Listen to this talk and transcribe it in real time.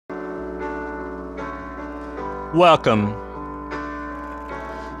Welcome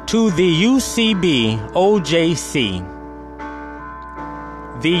to the UCBOJC,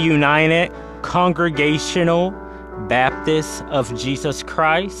 the United Congregational Baptists of Jesus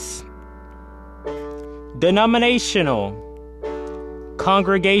Christ, Denominational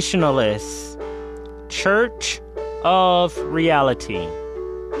Congregationalists, Church of Reality.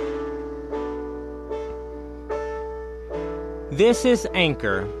 This is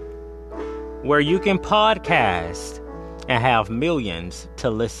Anchor, where you can podcast and have millions to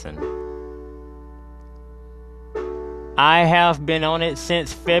listen. I have been on it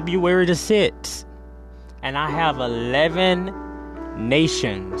since February the 6th, and I have 11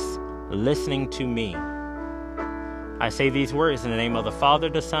 nations listening to me. I say these words in the name of the Father,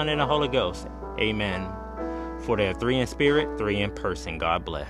 the Son, and the Holy Ghost. Amen. For there are 3 in spirit, 3 in person. God bless.